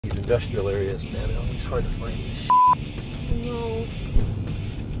industrial areas, man. It's always hard to find this shit. No.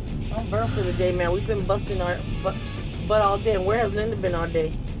 I'm burnt for the day, man. We've been busting our butt all day. And where has Linda been all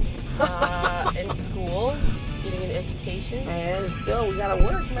day? In school, getting an education. And still, we gotta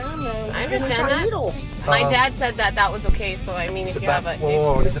work, man. I understand that. My dad said that was okay, so I mean, if you have a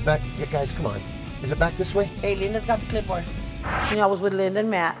whoa, is it back? Yeah, guys, come on. Is it back this way? Hey, Linda's got the clipboard. You know, I was with Linda and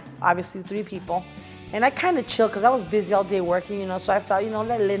Matt, obviously 3 people. And I kind of chilled because I was busy all day working, you know, so I felt, you know,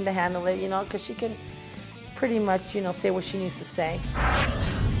 let Linda handle it, you know, because she can pretty much, you know, say what she needs to say.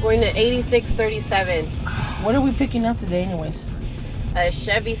 Going to 8637. What are we picking up today anyways? A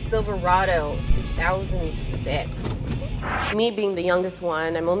Chevy Silverado 2006. Me being the youngest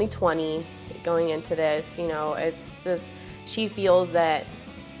one, I'm only 20 going into this, you know, it's just, she feels that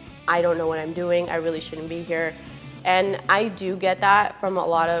I don't know what I'm doing, I really shouldn't be here. And I do get that from a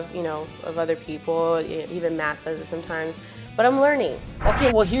lot of, you know, of other people, even Matt says it sometimes, but I'm learning.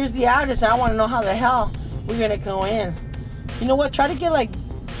 Okay, well here's the address. I want to know how the hell we're gonna go in. You know what, try to get like,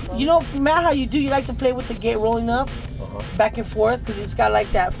 you know, Matt, how you do, you like to play with the gate rolling up, back and forth, because it's got like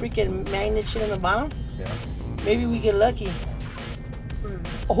that freaking magnet shit on the bottom. Yeah. Maybe we get lucky.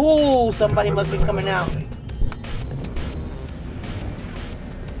 Oh, somebody must be coming out.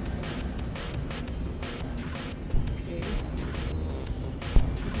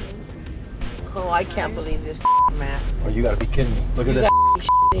 Oh, I can't believe this, man. Oh, you gotta be kidding me. Look at this.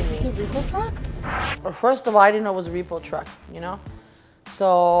 Is this a Repo truck? First of all, I didn't know it was a Repo truck, you know?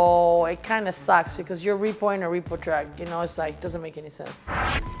 So it kind of sucks because you're repoing a Repo truck, you know? It's like, doesn't make any sense. All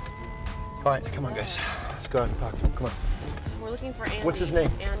right, come on, guys. Let's go out and talk to him. Come on. We're looking for Andy. What's his name?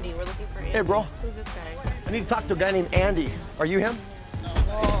 Andy, we're looking for Andy. Hey, bro. Who's this guy? I need to talk to a guy named Andy. Are you him?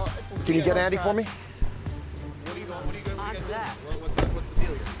 No. Can you get Andy for me? What are you going to do? What's the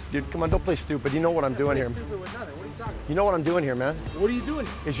deal here? Dude, come on, don't play stupid. You know what I'm doing here. Stupid with nothing. What are you talking about? You know what I'm doing here, man. What are you doing?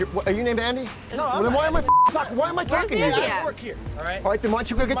 Are you named Andy? No, well, then why am I talking? Why am I talking to you? I work here. All right. All right, then why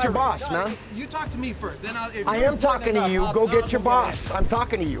don't you go get your boss, man? You talk to me first. Then I am talking to you. Go get your boss. I'm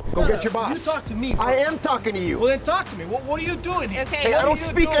talking to you. Go get your boss. You talk to me. I am talking to you. Well, then talk to me. What are you doing here? Okay. Hey, I don't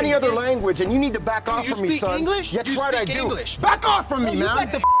speak any other language, and you need to back off from me, son. You speak English? That's right, I do. English. Back off from me, You man.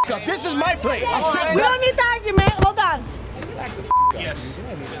 back the up. This is my place. I said We don't need to argue, man. Hold on. Yes.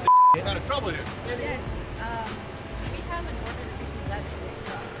 Get out of trouble here. We have an order to repossess this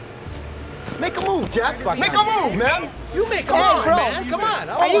truck. Make a move, Jack. Make a move, man. You make a move, bro. man. Come on.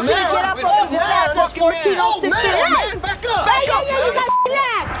 Are you gonna get up off this ass for 1406? Back up. You gotta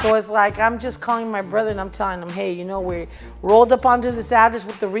relax. So it's like I'm just calling my brother and I'm telling him, hey, you know, we rolled up onto this address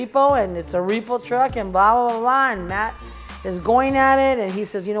with the repo and it's a repo truck and blah blah blah blah, and Matt is going at it and he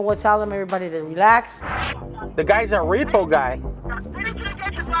says, you know what, tell them everybody to relax. The guy's a repo guy.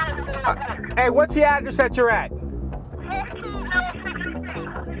 Hey, what's the address that you're at?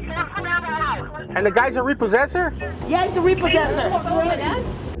 And the guy's a repossessor? Yeah, he's a repossessor. All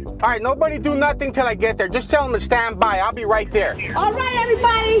right, nobody do nothing till I get there. Just tell him to stand by. I'll be right there. All right,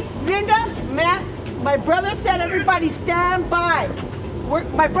 everybody. Linda, Matt, my brother said everybody stand by.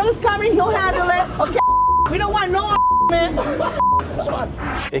 My brother's coming, he'll handle it. Okay, we don't want no man.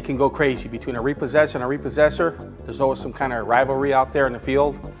 It can go crazy between a repossessor and a repossessor. There's always some kind of rivalry out there in the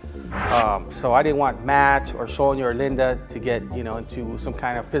field. So I didn't want Matt or Sonia or Linda to get, you know, into some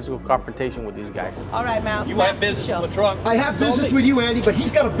kind of physical confrontation with these guys. All right, Matt. You have business with the truck. I have business with you, Andy, but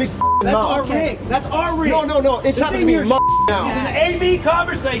he's got a big mouth. That's our rig. That's our rig. No. It's happening to me now. It's an A-B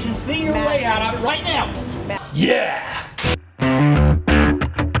conversation. See your way out of it right now. Yeah.